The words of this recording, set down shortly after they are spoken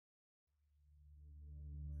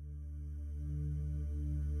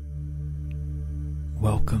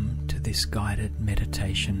Welcome to this guided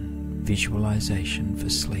meditation visualization for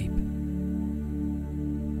sleep.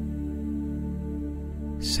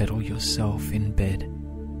 Settle yourself in bed.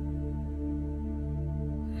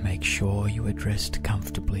 Make sure you are dressed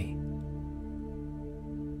comfortably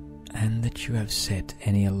and that you have set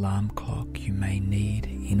any alarm clock you may need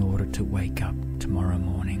in order to wake up tomorrow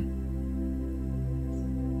morning.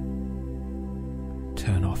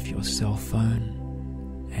 Turn off your cell phone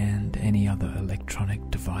and any other electronic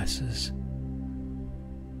devices,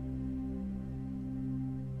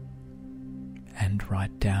 and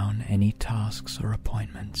write down any tasks or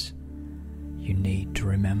appointments you need to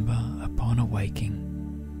remember upon awaking.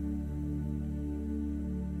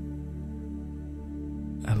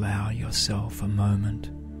 Allow yourself a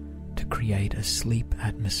moment to create a sleep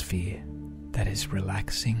atmosphere that is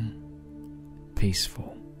relaxing,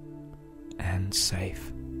 peaceful, and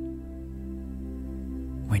safe.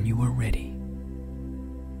 When you are ready,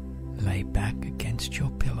 lay back against your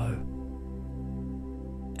pillow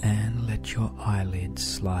and let your eyelids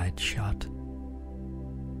slide shut.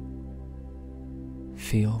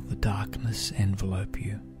 Feel the darkness envelope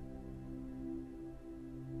you.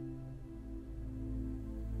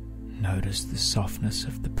 Notice the softness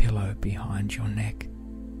of the pillow behind your neck,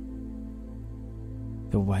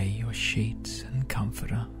 the way your sheets and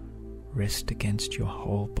comforter rest against your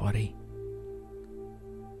whole body.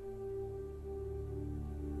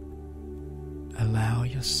 Allow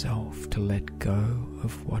yourself to let go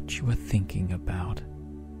of what you are thinking about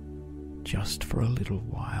just for a little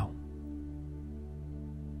while.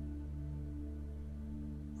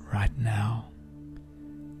 Right now,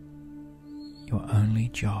 your only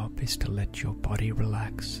job is to let your body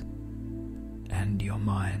relax and your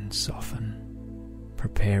mind soften,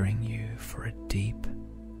 preparing you for a deep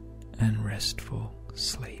and restful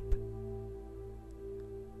sleep.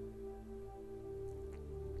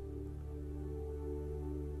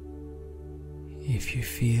 If you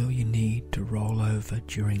feel you need to roll over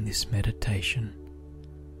during this meditation,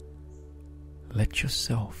 let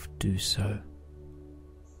yourself do so.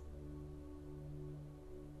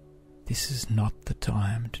 This is not the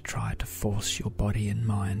time to try to force your body and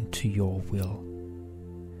mind to your will.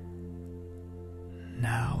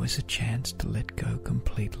 Now is a chance to let go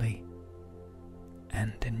completely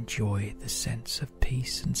and enjoy the sense of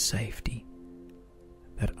peace and safety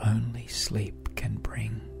that only sleep can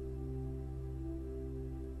bring.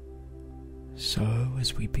 So,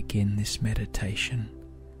 as we begin this meditation,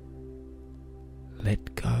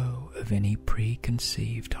 let go of any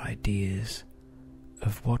preconceived ideas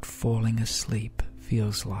of what falling asleep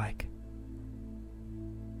feels like,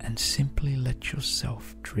 and simply let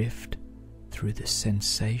yourself drift through the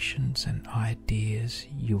sensations and ideas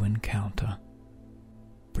you encounter.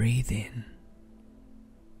 Breathe in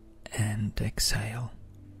and exhale.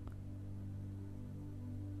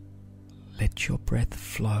 Let your breath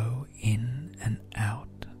flow in and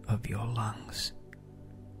out of your lungs,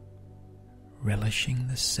 relishing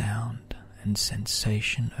the sound and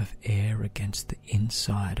sensation of air against the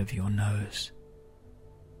inside of your nose.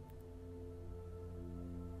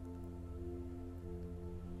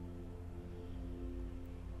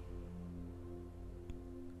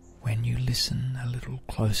 When you listen a little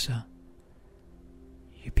closer,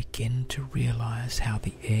 you begin to realize how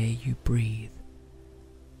the air you breathe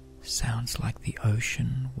sounds like the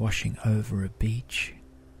ocean washing over a beach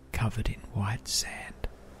covered in white sand.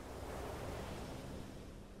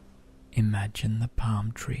 Imagine the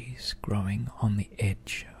palm trees growing on the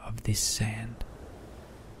edge of this sand.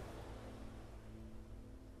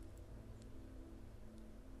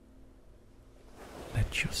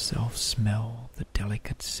 Let yourself smell the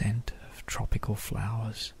delicate scent of tropical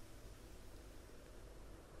flowers.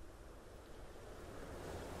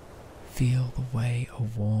 Feel the way a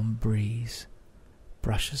warm breeze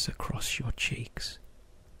brushes across your cheeks,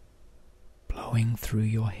 blowing through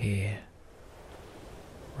your hair,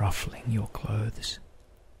 ruffling your clothes.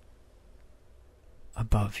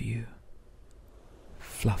 Above you,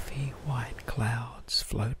 fluffy white clouds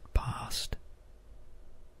float past,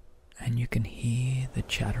 and you can hear the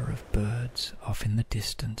chatter of birds off in the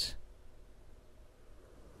distance.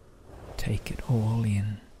 Take it all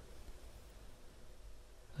in,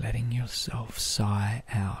 letting yourself sigh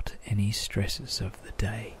out any stresses of the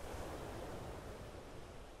day.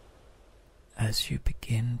 As you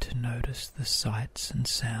begin to notice the sights and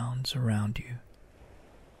sounds around you,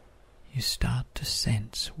 you start to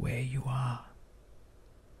sense where you are.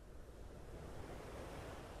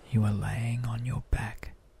 You are laying on your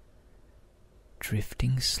back,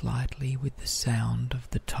 drifting slightly with the sound of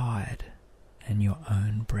the tide and your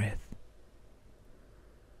own breath.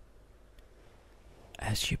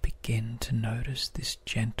 As you begin to notice this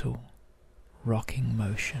gentle, rocking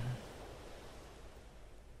motion,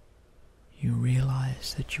 you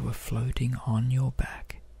realize that you are floating on your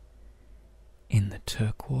back in the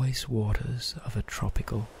turquoise waters of a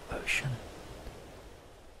tropical ocean.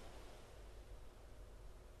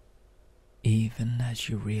 Even as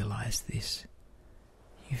you realize this,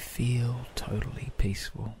 you feel totally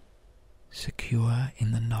peaceful, secure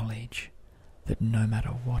in the knowledge that no matter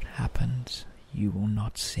what happens, you will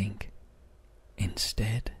not sink.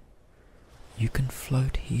 Instead, you can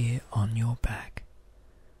float here on your back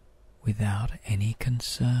without any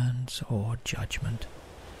concerns or judgment.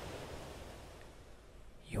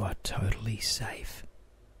 You are totally safe.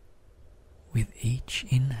 With each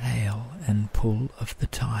inhale and pull of the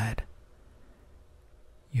tide,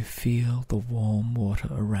 you feel the warm water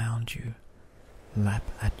around you lap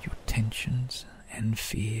at your tensions and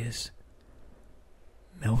fears,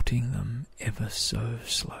 melting them ever so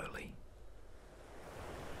slowly.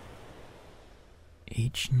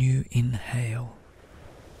 Each new inhale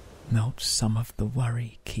melts some of the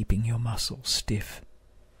worry keeping your muscles stiff,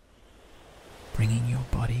 bringing your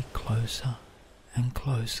body closer and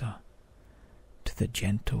closer to the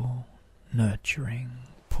gentle, nurturing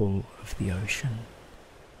pull of the ocean.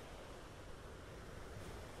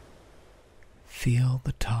 Feel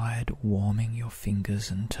the tide warming your fingers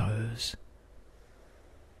and toes,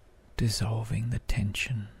 dissolving the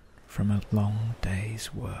tension from a long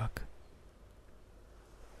day's work.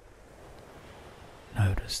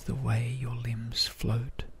 Notice the way your limbs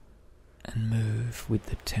float and move with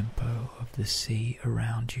the tempo of the sea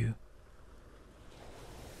around you.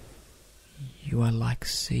 You are like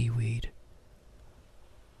seaweed,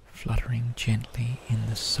 fluttering gently in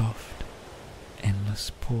the soft,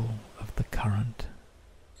 endless pull of the current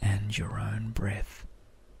and your own breath.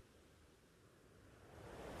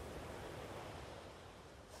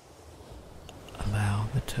 Allow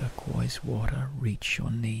the turquoise water reach your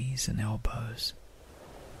knees and elbows,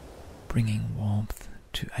 bringing warmth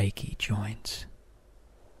to achy joints.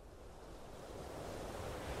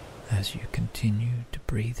 As you continue to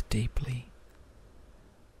breathe deeply,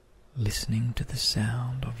 listening to the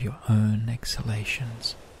sound of your own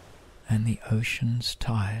exhalations and the ocean's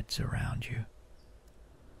tides around you,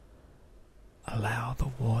 allow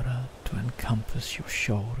the water to encompass your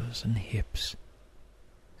shoulders and hips,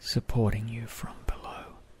 supporting you from below.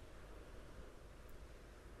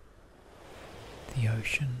 The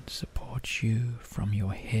ocean supports you from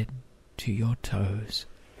your head to your toes,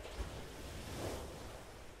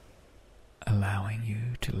 allowing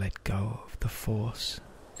you to let go of the force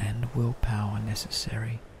and willpower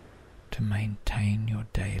necessary to maintain your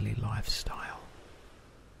daily lifestyle.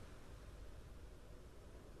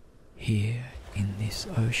 Here in this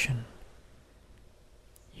ocean,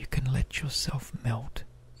 you can let yourself melt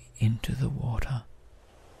into the water,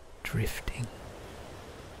 drifting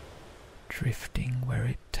where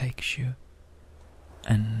it takes you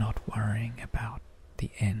and not worrying about the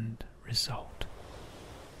end result.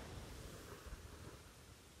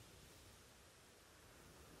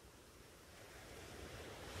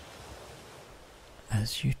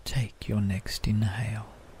 As you take your next inhale,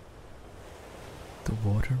 the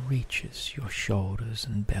water reaches your shoulders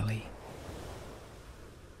and belly.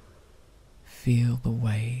 Feel the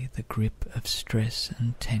way the grip of stress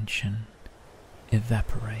and tension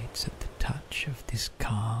evaporates at the touch of this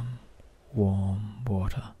calm, warm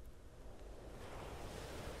water.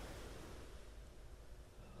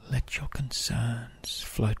 Let your concerns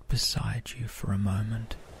float beside you for a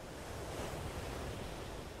moment,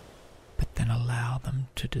 but then allow them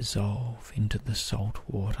to dissolve into the salt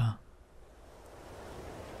water.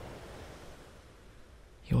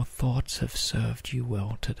 Your thoughts have served you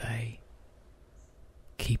well today,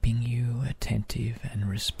 keeping you attentive and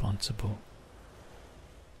responsible.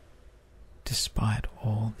 Despite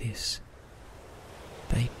all this,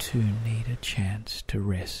 they too need a chance to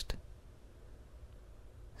rest.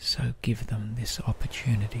 So give them this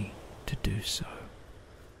opportunity to do so.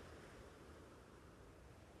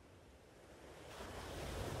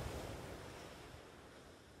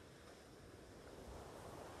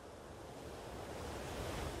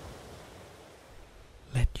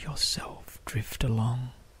 Let yourself drift along,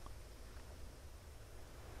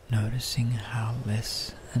 noticing how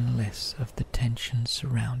less and less of the tension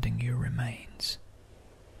surrounding you remains.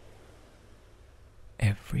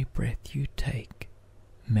 Every breath you take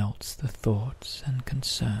melts the thoughts and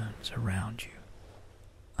concerns around you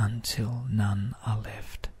until none are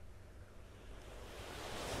left.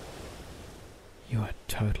 You are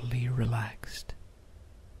totally relaxed.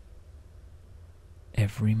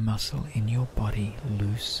 Every muscle in your body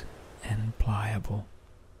loose and pliable.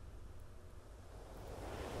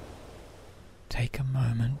 Take a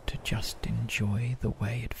moment to just enjoy the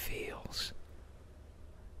way it feels,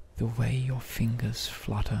 the way your fingers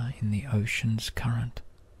flutter in the ocean's current,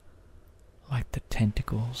 like the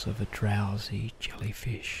tentacles of a drowsy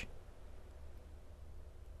jellyfish.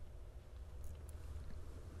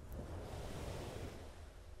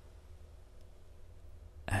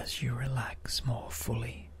 As you relax more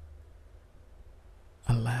fully,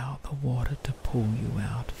 allow the water to pull you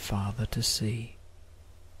out farther to sea.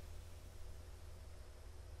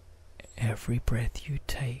 Every breath you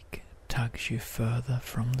take tugs you further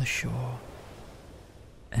from the shore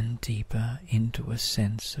and deeper into a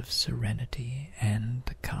sense of serenity and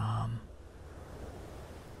calm.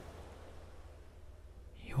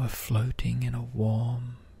 You are floating in a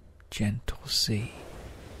warm, gentle sea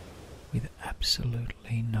with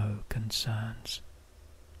absolutely no concerns.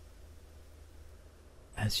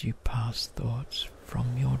 As you pass thoughts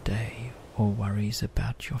from your day or worries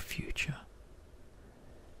about your future,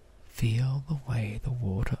 feel the way the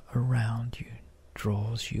water around you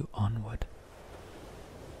draws you onward.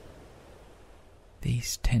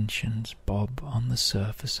 These tensions bob on the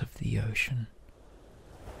surface of the ocean,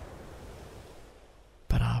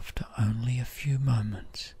 but after only a few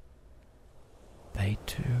moments, they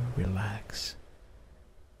too relax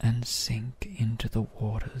and sink into the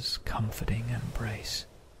water's comforting embrace.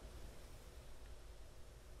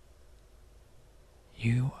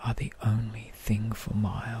 You are the only thing for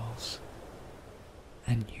miles,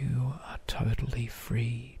 and you are totally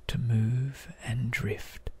free to move and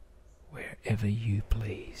drift wherever you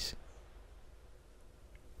please.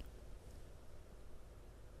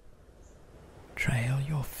 Trail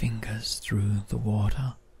your fingers through the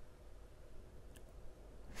water.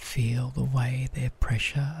 Feel the way their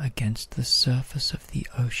pressure against the surface of the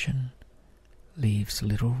ocean leaves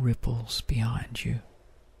little ripples behind you.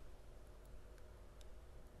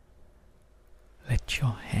 Let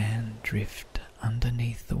your hand drift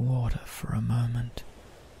underneath the water for a moment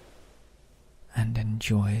and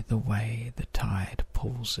enjoy the way the tide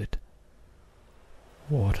pulls it,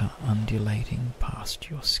 water undulating past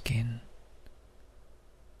your skin.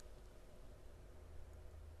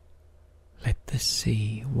 Let the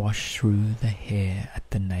sea wash through the hair at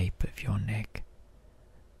the nape of your neck,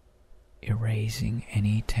 erasing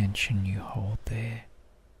any tension you hold there.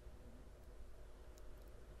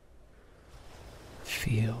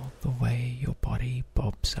 Feel the way your body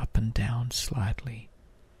bobs up and down slightly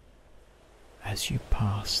as you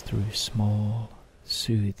pass through small,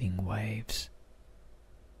 soothing waves.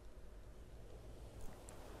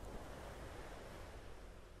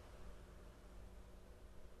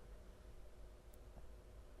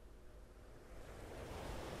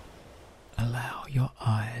 Allow your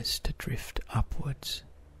eyes to drift upwards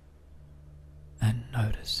and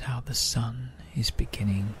notice how the sun is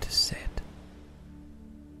beginning to set.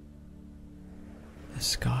 The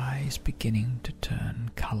sky is beginning to turn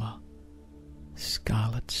colour,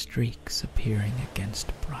 scarlet streaks appearing against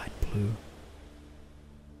bright blue.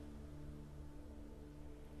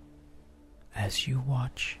 As you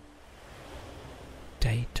watch,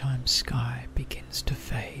 daytime sky begins to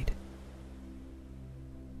fade,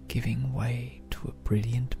 giving way to a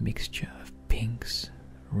brilliant mixture of pinks,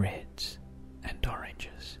 reds, and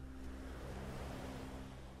oranges.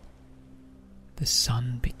 The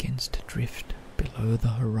sun begins to drift below the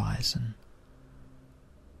horizon,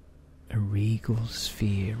 a regal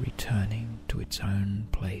sphere returning to its own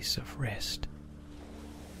place of rest.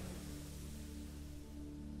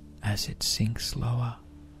 As it sinks lower,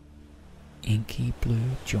 inky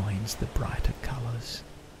blue joins the brighter colours,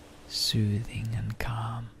 soothing and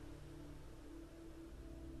calm.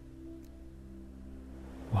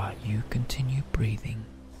 While you continue breathing,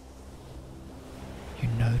 you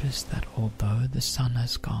notice that although the sun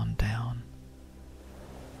has gone down,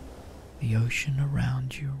 the ocean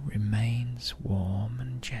around you remains warm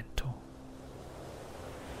and gentle,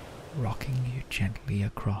 rocking you gently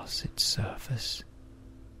across its surface.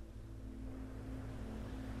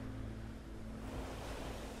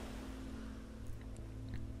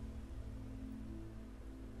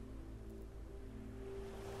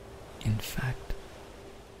 In fact,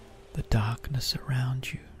 the darkness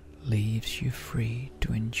around you leaves you free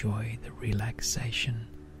to enjoy the relaxation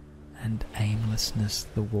and aimlessness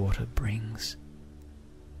the water brings.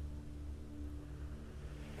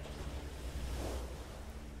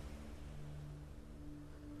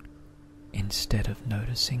 Instead of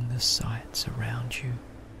noticing the sights around you,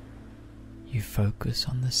 you focus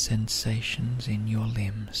on the sensations in your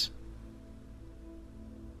limbs.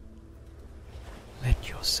 Let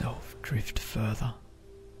yourself drift further,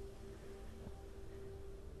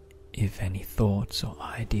 If any thoughts or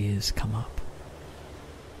ideas come up,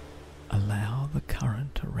 allow the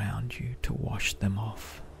current around you to wash them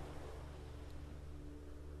off.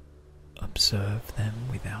 Observe them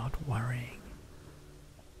without worrying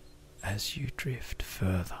as you drift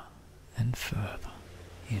further and further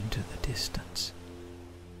into the distance.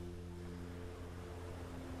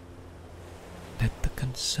 Let the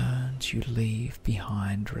concerns you leave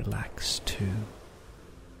behind relax too.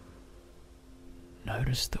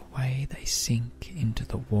 Notice the way they sink into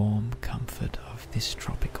the warm comfort of this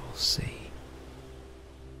tropical sea.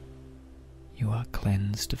 You are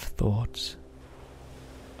cleansed of thoughts,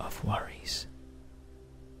 of worries,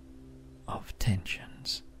 of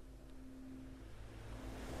tensions.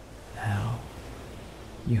 Now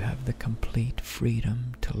you have the complete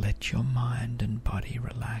freedom to let your mind and body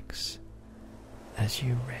relax as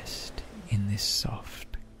you rest in this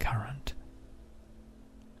soft current.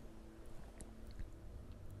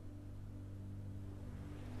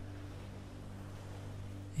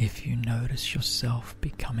 If you notice yourself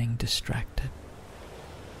becoming distracted,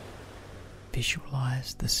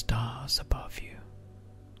 visualize the stars above you.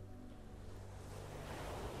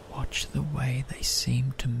 Watch the way they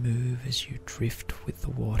seem to move as you drift with the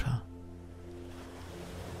water,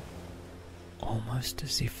 almost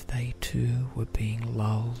as if they too were being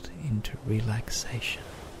lulled into relaxation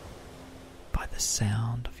by the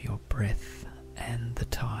sound of your breath and the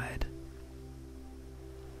tide.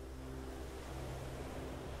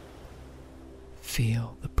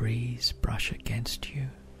 Feel the breeze brush against you,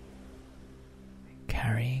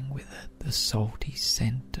 carrying with it the salty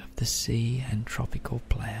scent of the sea and tropical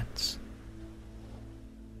plants.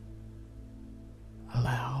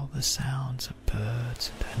 Allow the sounds of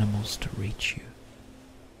birds and animals to reach you,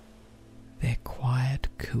 their quiet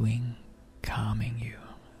cooing calming you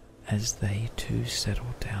as they too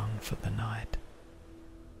settle down for the night.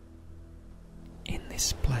 In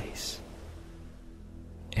this place,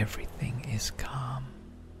 everything is calm.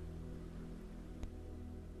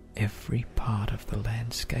 Every part of the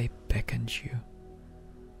landscape beckons you,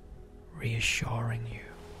 reassuring you,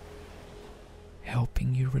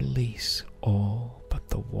 helping you release all but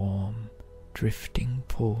the warm, drifting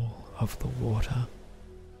pool of the water.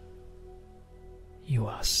 You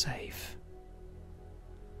are safe.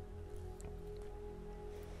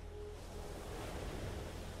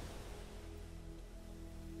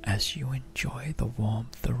 As you enjoy the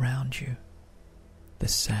warmth around you, the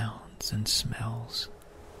sounds and smells,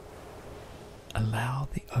 allow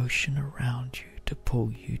the ocean around you to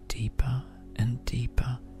pull you deeper and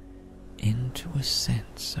deeper into a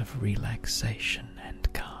sense of relaxation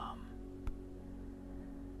and calm.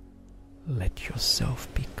 Let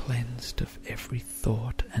yourself be cleansed of every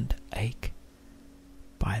thought and ache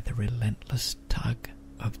by the relentless tug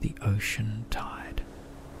of the ocean tide.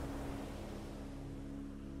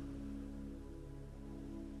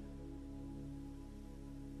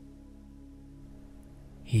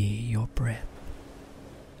 Hear your breath,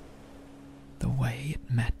 the way it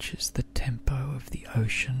matches the tempo of the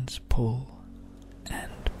ocean's pull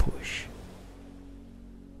and push.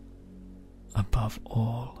 Above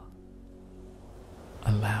all,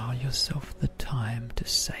 allow yourself the time to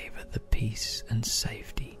savor the peace and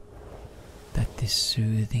safety that this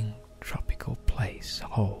soothing tropical place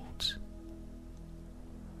holds.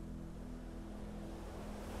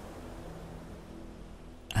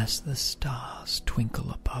 As the stars twinkle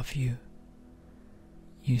above you,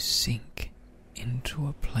 you sink into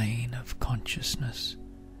a plane of consciousness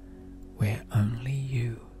where only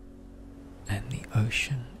you and the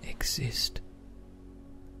ocean exist.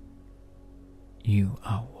 You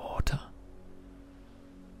are water,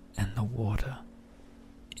 and the water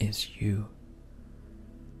is you.